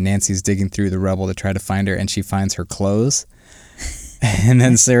dresser and Nancy's digging through the rubble to try to find her, and she finds her clothes. And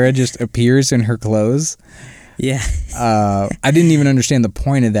then Sarah just appears in her clothes. Yeah. I didn't even understand the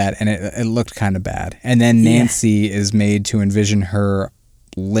point of that, and it looked kind of bad. And then Nancy is made to envision her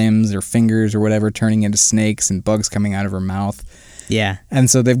limbs or fingers or whatever turning into snakes and bugs coming out of her mouth. Yeah.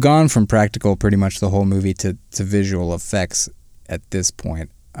 And so they've gone from practical pretty much the whole movie to visual effects at this point.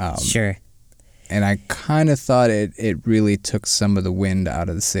 Sure. And I kind of thought it really took some of the wind out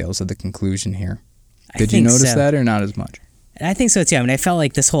of the sails of the conclusion here. Did you notice that, or not as much? I think so too. I mean, I felt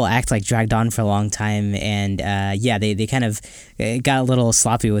like this whole act like dragged on for a long time, and they kind of got a little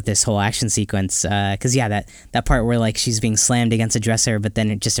sloppy with this whole action sequence. Because that part where like she's being slammed against a dresser, but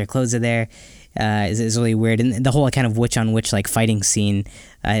then just her clothes are there, is really weird. And the whole kind of witch on witch like fighting scene,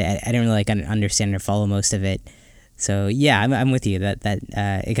 I didn't really like understand or follow most of it. So yeah, I'm with you that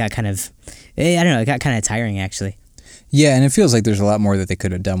it got kind of, I don't know, it got kind of tiring actually. Yeah, and it feels like there's a lot more that they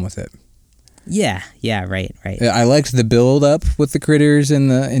could have done with it. Yeah, right. I liked the build up with the critters and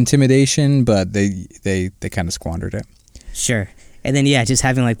the intimidation, but they kind of squandered it. Sure. And then just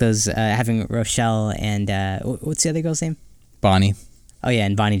having like those having Rochelle and what's the other girl's name? Bonnie. Oh yeah,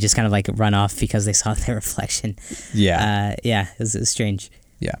 and Bonnie just kind of like run off because they saw their reflection. Yeah. It was strange.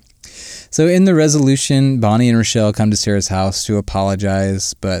 Yeah. So in the resolution, Bonnie and Rochelle come to Sarah's house to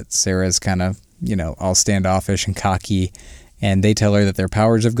apologize, but Sarah's kind of, all standoffish and cocky, and they tell her that their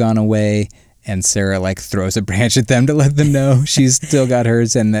powers have gone away. And Sarah like throws a branch at them to let them know she's still got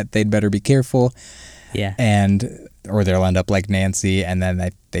hers and that they'd better be careful. Yeah. Or they'll end up like Nancy, and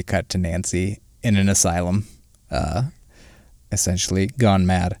then they cut to Nancy in an asylum, essentially gone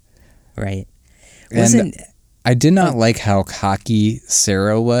mad. Right. I did not like how cocky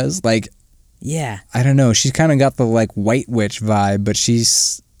Sarah was. Like, yeah. I don't know. She's kind of got the like white witch vibe, but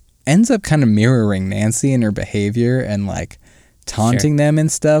she's ends up kind of mirroring Nancy in her behavior and like taunting them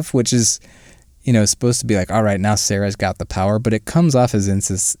and stuff, which is, supposed to be like, all right, now Sarah's got the power, but it comes off as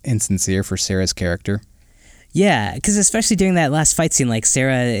insincere for Sarah's character. Yeah, because especially during that last fight scene, like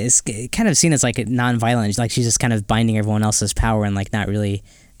Sarah is kind of seen as like non-violent, like she's just kind of binding everyone else's power and like not really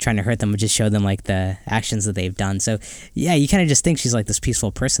trying to hurt them, but just show them like the actions that they've done. So yeah, you kind of just think she's like this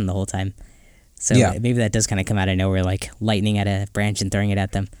peaceful person the whole time. So maybe that does kind of come out of nowhere, like lightning at a branch and throwing it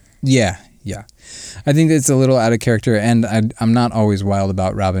at them. Yeah, Yeah. I think it's a little out of character, and I'm not always wild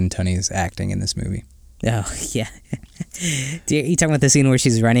about Robin Tunney's acting in this movie. Oh, yeah. You talking about the scene where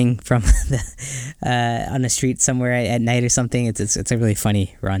she's running from on the street somewhere at night or something? It's a really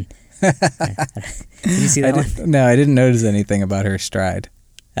funny run. Did you see that one? No, I didn't notice anything about her stride.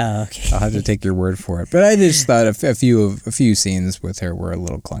 Oh, okay. I'll have to take your word for it. But I just thought a few scenes with her were a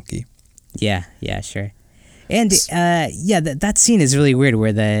little clunky. Yeah, sure. And that scene is really weird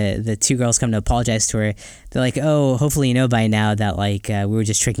where the two girls come to apologize to her. They're like, oh, hopefully you know by now that like we were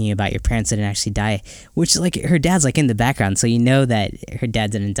just tricking you about your parents that didn't actually die. Which like her dad's like in the background, so you know that her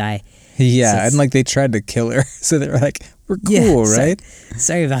dad didn't die. Yeah, so and like they tried to kill her, so they were like, we're cool, right?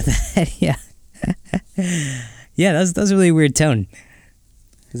 Sorry about that. Yeah. Yeah, that was a really weird tone.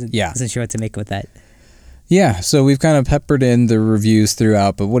 Wasn't sure what to make with that. Yeah, so we've kind of peppered in the reviews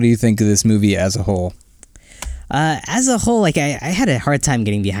throughout, but what do you think of this movie as a whole? As a whole, like I had a hard time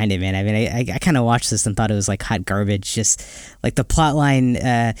getting behind it, man. I mean, I kind of watched this and thought it was like hot garbage. Just like the plot line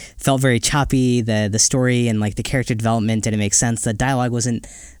felt very choppy. The story and like the character development didn't make sense. The dialogue wasn't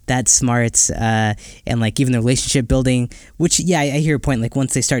that smart, and like even the relationship building. Which I hear your point. Like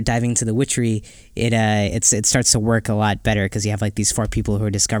once they start diving into the witchery, it starts to work a lot better because you have like these four people who are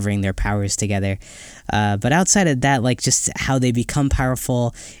discovering their powers together. But outside of that, like just how they become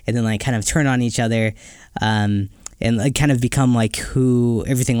powerful and then like kind of turn on each other. And like kind of become like who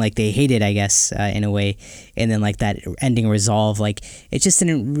everything like they hated, I guess, in a way, and then like that ending resolve, like it just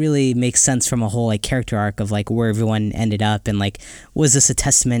didn't really make sense from a whole like character arc of like where everyone ended up, and like was this a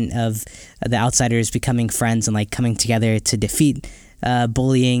testament of the outsiders becoming friends and like coming together to defeat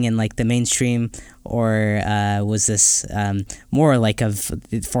bullying and like the mainstream, or was this more like of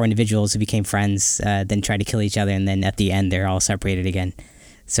four individuals who became friends, then tried to kill each other, and then at the end they're all separated again.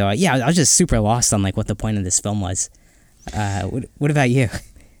 So I was just super lost on like what the point of this film was. What about you?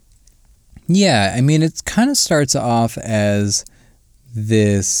 Yeah, I mean, it kind of starts off as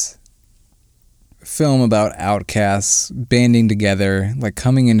this film about outcasts banding together, like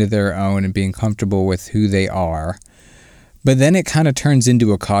coming into their own and being comfortable with who they are. But then it kind of turns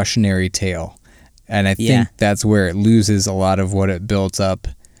into a cautionary tale. And I think that's where it loses a lot of what it built up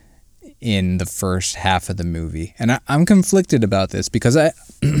in the first half of the movie. And I'm conflicted about this because I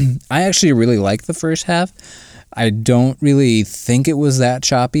actually really like the first half. I don't really think it was that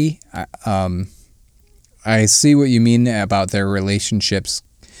choppy. I see what you mean about their relationships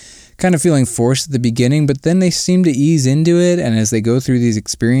kind of feeling forced at the beginning, but then they seem to ease into it, and as they go through these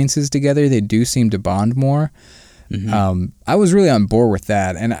experiences together, they do seem to bond more. Mm-hmm. I was really on board with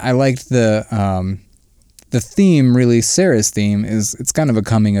that, and I liked the theme, really, Sarah's theme, is it's kind of a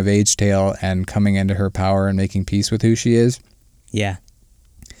coming-of-age tale and coming into her power and making peace with who she is. Yeah.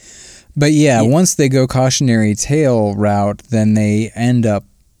 But once they go cautionary tale route, then they end up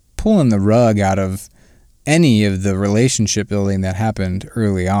pulling the rug out of any of the relationship building that happened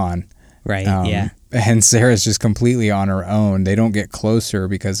early on. Right, And Sarah's just completely on her own. They don't get closer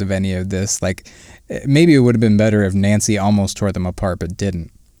because of any of this. Like, maybe it would have been better if Nancy almost tore them apart, but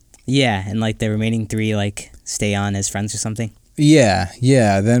didn't. Yeah, and like the remaining three like stay on as friends or something. Yeah.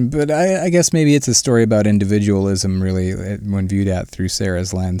 But I guess maybe it's a story about individualism, really, when viewed at through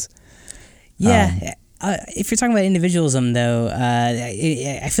Sarah's lens. Yeah. If you're talking about individualism, though,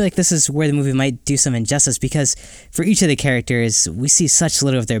 I feel like this is where the movie might do some injustice, because for each of the characters, we see such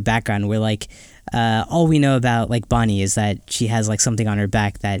little of their background. We're like, all we know about like Bonnie is that she has like something on her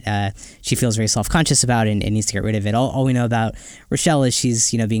back that she feels very self-conscious about and needs to get rid of it. All we know about Rochelle is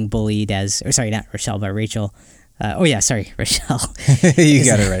she's being bullied not Rochelle, but Rachel. Rochelle. You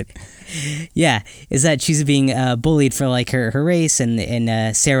got it right. Yeah, is that she's being bullied for like her race,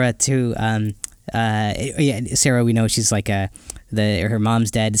 and Sarah too. Sarah, we know she's like her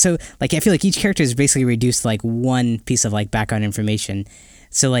mom's dead. So like I feel like each character is basically reduced to like one piece of like background information.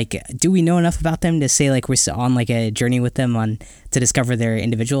 So like, do we know enough about them to say like we're on like a journey with them to discover their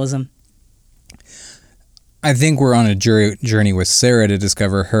individualism? I think we're on a journey with Sarah to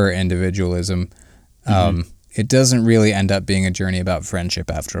discover her individualism. Mm-hmm. It doesn't really end up being a journey about friendship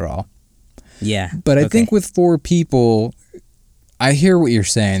after all. Yeah. But I think with four people, I hear what you're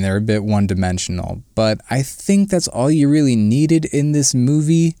saying. They're a bit one-dimensional. But I think that's all you really needed in this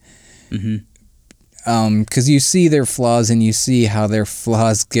movie. Mm-hmm. 'Cause you see their flaws and you see how their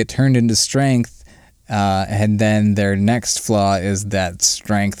flaws get turned into strength. And then their next flaw is that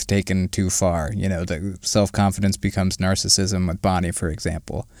strength taken too far. The self-confidence becomes narcissism with Bonnie, for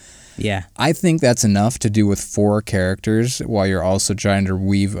example. Yeah. I think that's enough to do with four characters while you're also trying to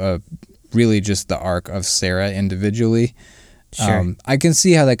weave really just the arc of Sarah individually. Sure. I can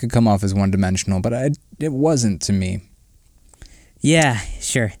see how that could come off as one-dimensional, but it wasn't to me. Yeah,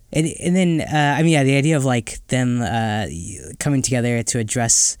 sure. And then I mean, yeah, the idea of like them coming together to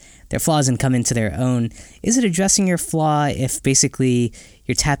address their flaws and come into their own. Is it addressing your flaw if basically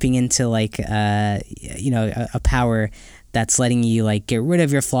you're tapping into like a power that's letting you like get rid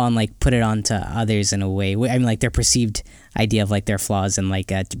of your flaw and like put it onto others in a way? I mean, like their perceived idea of like their flaws and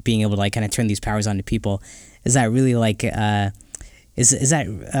like being able to like kind of turn these powers onto people. Is that really like is that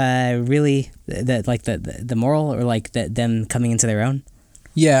really the moral, or like them coming into their own?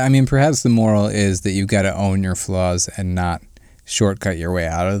 Yeah, I mean, perhaps the moral is that you've got to own your flaws and not shortcut your way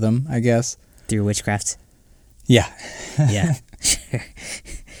out of them, I guess. Through witchcraft? Yeah. Yeah, sure.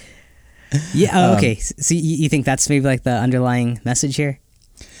 Yeah, okay. So you think that's maybe like the underlying message here?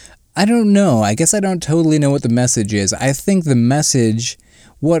 I don't know. I guess I don't totally know what the message is. I think the message,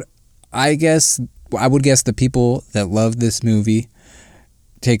 I would guess the people that love this movie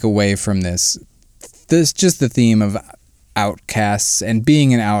take away from this just the theme of outcasts and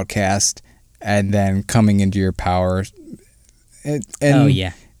being an outcast and then coming into your power. And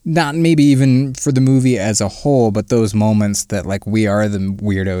not maybe even for the movie as a whole, but those moments that like we are the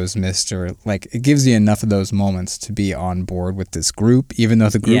weirdos, mister. Like it gives you enough of those moments to be on board with this group, even though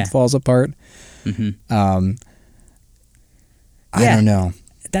the group falls apart. Mm-hmm. I don't know.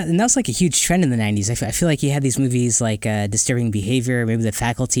 That was like a huge trend in the 90s. I feel like you had these movies like Disturbing Behavior, maybe The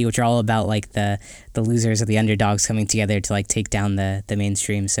Faculty, which are all about like the losers or the underdogs coming together to like take down the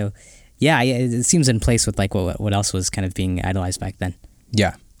mainstream. So yeah, it seems in place with like what else was kind of being idolized back then.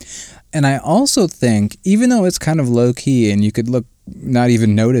 Yeah. And I also think, even though it's kind of low-key and you could not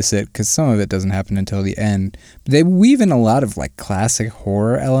even notice it because some of it doesn't happen until the end, they weave in a lot of like classic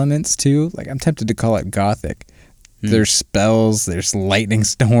horror elements too. Like I'm tempted to call it gothic. There's spells, there's lightning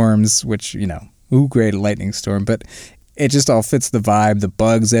storms, which, great lightning storm, but it just all fits the vibe. The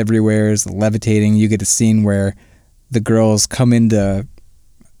bugs everywhere, is levitating. You get a scene where the girls come into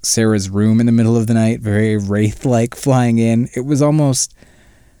Sarah's room in the middle of the night, very wraith-like flying in. It was almost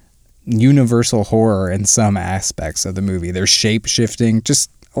universal horror in some aspects of the movie. There's shape-shifting,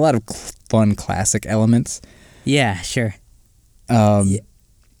 just a lot of fun classic elements. Yeah, sure.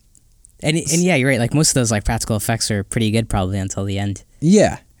 And yeah, you're right. Like most of those like practical effects are pretty good probably until the end.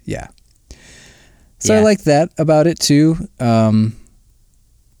 Yeah. So I like that about it too.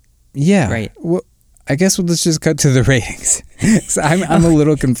 Yeah. Right. Well, I guess let's just cut to the ratings. So I'm a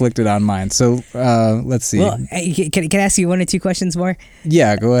little conflicted on mine. So let's see. Well, can I ask you one or two questions more?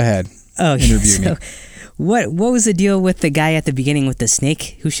 Yeah, go ahead. Oh, interview me. What was the deal with the guy at the beginning with the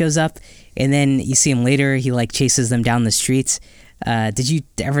snake who shows up, and then you see him later? He like chases them down the streets. Did you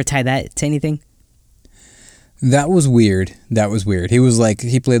ever tie that to anything? That was weird. He was like,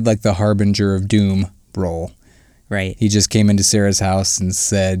 he played like the harbinger of doom role. Right. He just came into Sarah's house and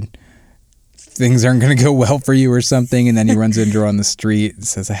said, things aren't going to go well for you or something. And then he runs into her on the street and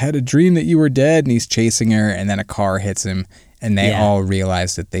says, I had a dream that you were dead. And he's chasing her. And then a car hits him. And they all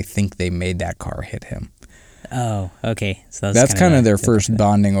realize that they think they made that car hit him. Oh, okay. So that's kind of their first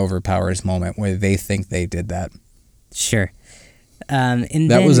bonding over powers moment where they think they did that. Sure. And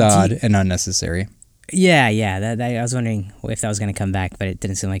that was odd and unnecessary. Yeah. I was wondering if that was going to come back, but it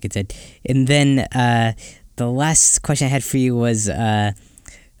didn't seem like it did. And then the last question I had for you was,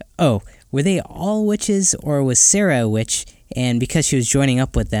 were they all witches, or was Sarah a witch? And because she was joining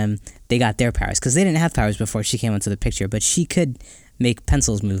up with them, they got their powers. Because they didn't have powers before she came into the picture, but she could make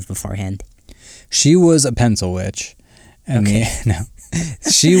pencils move beforehand. She was a pencil witch.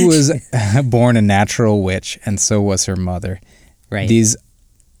 She was born a natural witch, and so was her mother. Right. These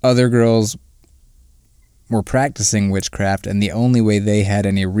other girls were practicing witchcraft, and the only way they had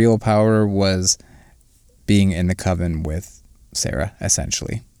any real power was being in the coven with Sarah,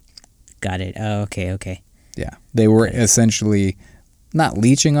 essentially. Got it. Oh, okay. Yeah. They were essentially not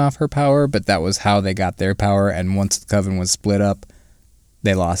leeching off her power, but that was how they got their power, and once the coven was split up,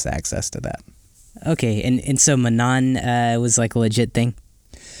 they lost access to that. Okay, and so Manon was like a legit thing?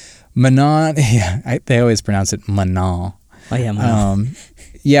 Manon, yeah, they always pronounce it Manon. Oh, yeah, Manon.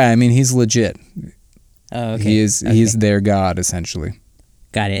 Yeah, I mean, he's legit. Oh, okay. He's their god, essentially.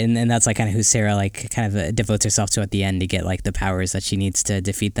 Got it, and that's like kind of who Sarah like kind of devotes herself to at the end to get like the powers that she needs to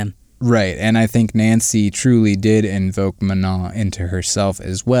defeat them. Right, and I think Nancy truly did invoke Manon into herself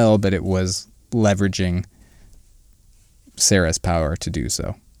as well, but it was leveraging Sarah's power to do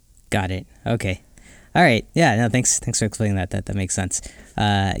so. Got it. Okay. All right. Yeah. No. Thanks for explaining that. That makes sense.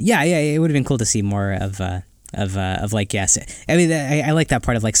 Yeah. It would have been cool to see more of like, yes. I mean, I like that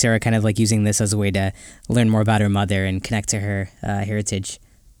part of like Sarah kind of like using this as a way to learn more about her mother and connect to her heritage.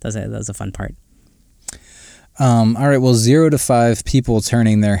 That was a fun part. All right, well, 0 to 5 people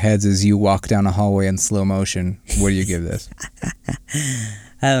turning their heads as you walk down a hallway in slow motion. What do you give this?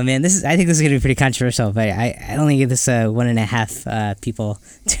 Oh man, I think this is gonna be pretty controversial, but I only give this 1.5 people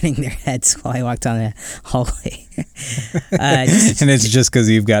turning their heads while I walk down the hallway. And it's just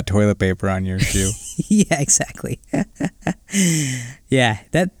because you've got toilet paper on your shoe. Yeah, exactly. Yeah,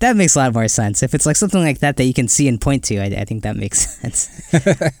 that makes a lot more sense. If it's like something like that you can see and point to, I think that makes sense.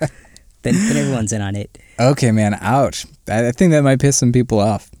 then everyone's in on it. Okay, man. Ouch. I think that might piss some people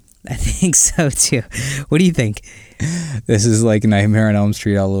off. I think so too. What do you think? This is like Nightmare on Elm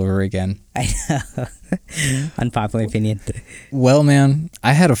Street all over again. I know. Unpopular opinion. Well, man,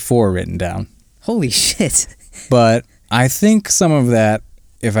 I had a 4 written down. Holy shit. But I think some of that,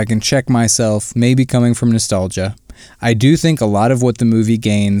 if I can check myself, may be coming from nostalgia. I do think a lot of what the movie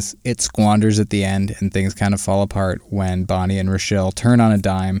gains, it squanders at the end, and things kind of fall apart when Bonnie and Rochelle turn on a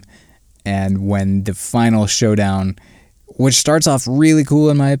dime, and when the final showdown, which starts off really cool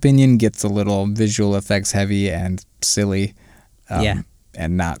in my opinion, gets a little visual effects heavy and silly,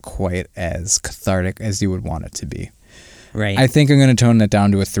 and not quite as cathartic as you would want it to be. Right. I think I'm going to tone that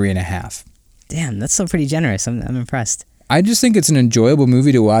down to a 3.5. Damn, that's still pretty generous. I'm impressed. I just think it's an enjoyable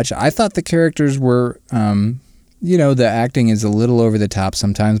movie to watch. I thought the characters were, the acting is a little over the top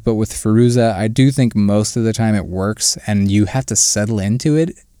sometimes, but with Fairuza, I do think most of the time it works, and you have to settle into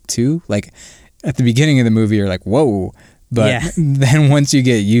it too. Like at the beginning of the movie, you're like, whoa. But then once you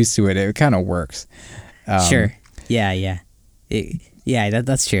get used to it, it kind of works. Sure. Yeah.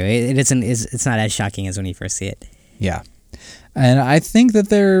 That's true. It's not as shocking as when you first see it. Yeah. And I think that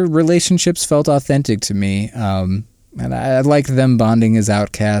their relationships felt authentic to me. And I liked them bonding as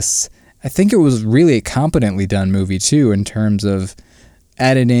outcasts. I think it was really a competently done movie, too, in terms of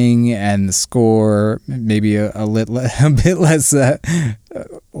editing and the score. Maybe a bit less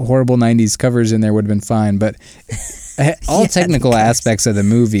horrible 90s covers in there would have been fine. But all technical aspects of the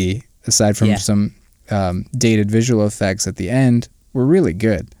movie, aside from some dated visual effects at the end, were really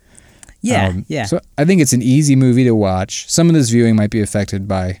good. Yeah. So I think it's an easy movie to watch. Some of this viewing might be affected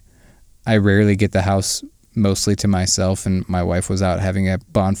by I rarely get the house mostly to myself, and my wife was out having a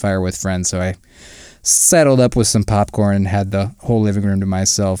bonfire with friends, so I settled up with some popcorn and had the whole living room to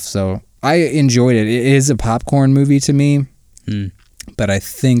myself. So I enjoyed it. It is a popcorn movie to me, but I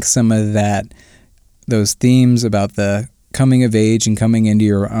think some of those themes about the coming of age and coming into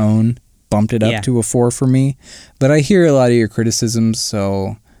your own bumped it up to a 4 for me. But I hear a lot of your criticisms,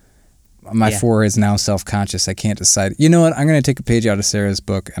 so my 4 is now self-conscious. I can't decide. You know what? I'm going to take a page out of Sarah's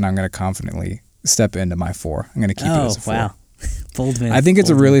book, and I'm going to confidently step into my 4. I'm going to keep it as a 4. Wow. Bold move. I think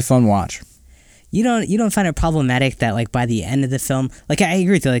it's a really fun watch. You don't find it problematic that like by the end of the film, like I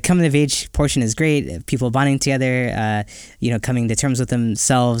agree with you, like coming of age portion is great, people bonding together, coming to terms with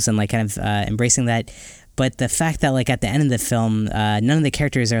themselves and like kind of embracing that. But the fact that like at the end of the film, none of the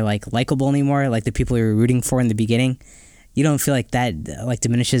characters are like likable anymore, like the people you were rooting for in the beginning, you don't feel like that like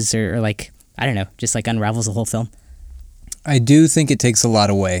diminishes or like, I don't know, just like unravels the whole film? I do think it takes a lot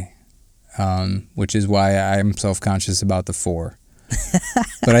away, which is why I'm self-conscious about the 4.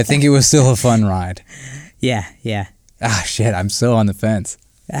 But I think it was still a fun ride. Yeah. Ah, shit! I'm so on the fence.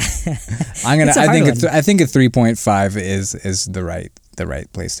 I think a 3.5 is the right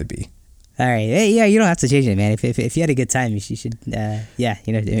place to be. All right. Yeah, you don't have to change it, man. If you had a good time, you should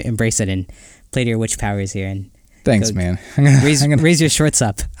embrace it and play to your witch powers here and. Thanks, man. Raise your shorts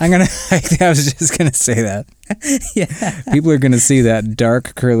up. I was just gonna say that. Yeah. People are gonna see that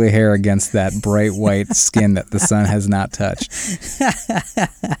dark curly hair against that bright white skin that the sun has not touched,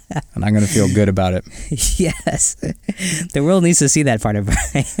 and I'm gonna feel good about it. Yes, the world needs to see that part of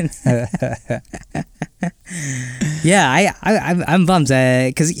Brian. Yeah, I'm bummed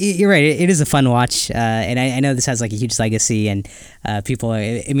because you're right. It is a fun watch, and I know this has like a huge legacy, and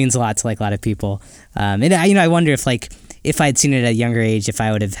it means a lot to like a lot of people. And I wonder if like if I had seen it at a younger age, if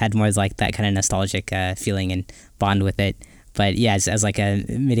I would have had more like that kind of nostalgic feeling and bond with it. But yeah, as like a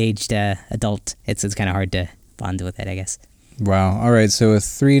mid-aged adult, it's kind of hard to bond with it, I guess. Wow. All right. So a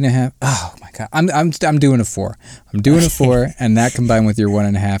 3.5. Oh my God. I'm doing a 4. I'm doing a 4, and that combined with your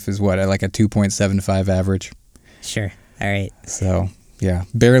 1.5 is what, like a 2.75 average. Sure. All right. So yeah,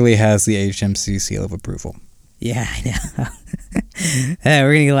 barely has the HMC seal of approval. Yeah, I know.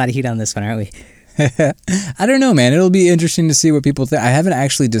 We're gonna get a lot of heat on this one, aren't we? I don't know, man. It'll be interesting to see what people think. I haven't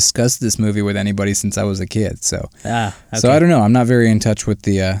actually discussed this movie with anybody since I was a kid, so okay. So I don't know. I'm not very in touch with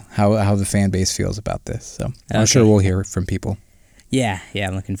the how the fan base feels about this. So I'm sure we'll hear from people. Yeah,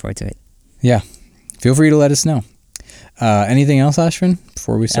 I'm looking forward to it. Yeah, feel free to let us know. Anything else, Ashwin,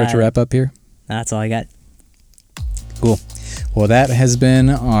 before we start to wrap up here? That's all I got. Cool. Well, that has been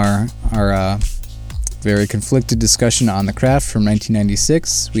our very conflicted discussion on The Craft from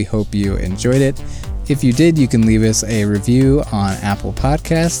 1996. We hope you enjoyed it. If you did, you can leave us a review on Apple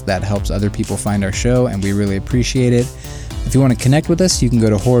Podcasts. That helps other people find our show, and we really appreciate it. If you want to connect with us, you can go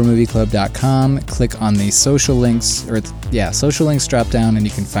to horrormovieclub.com, click on the social links, social links drop down, and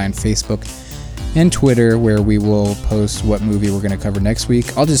you can find Facebook and Twitter, where we will post what movie we're going to cover next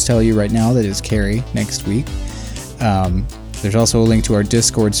week. I'll just tell you right now that it's Carrie next week. There's also a link to our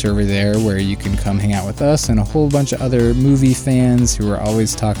Discord server there, where you can come hang out with us and a whole bunch of other movie fans who are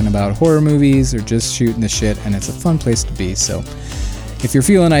always talking about horror movies or just shooting the shit, and it's a fun place to be. So if you're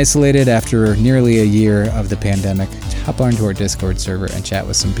feeling isolated after nearly a year of the pandemic, hop onto our Discord server and chat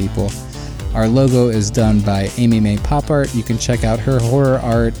with some people. Our logo is done by Amy May Pop Art. You can check out her horror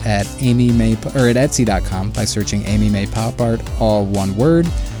art at Etsy.com by searching Amy May Pop Art, all one word.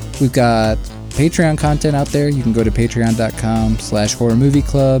 We've got Patreon content out there. You can go to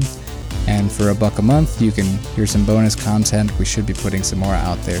patreon.com/horrormovieclub, and for $1 a month you can hear some bonus content. We should be putting some more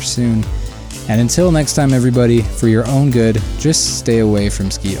out there soon. And until next time, everybody, for your own good, just stay away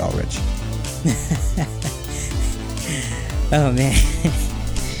from Skeet Ulrich. Oh man.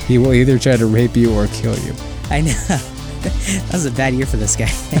 He will either try to rape you or kill you. I know. That was a bad year for this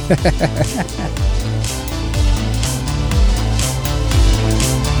guy.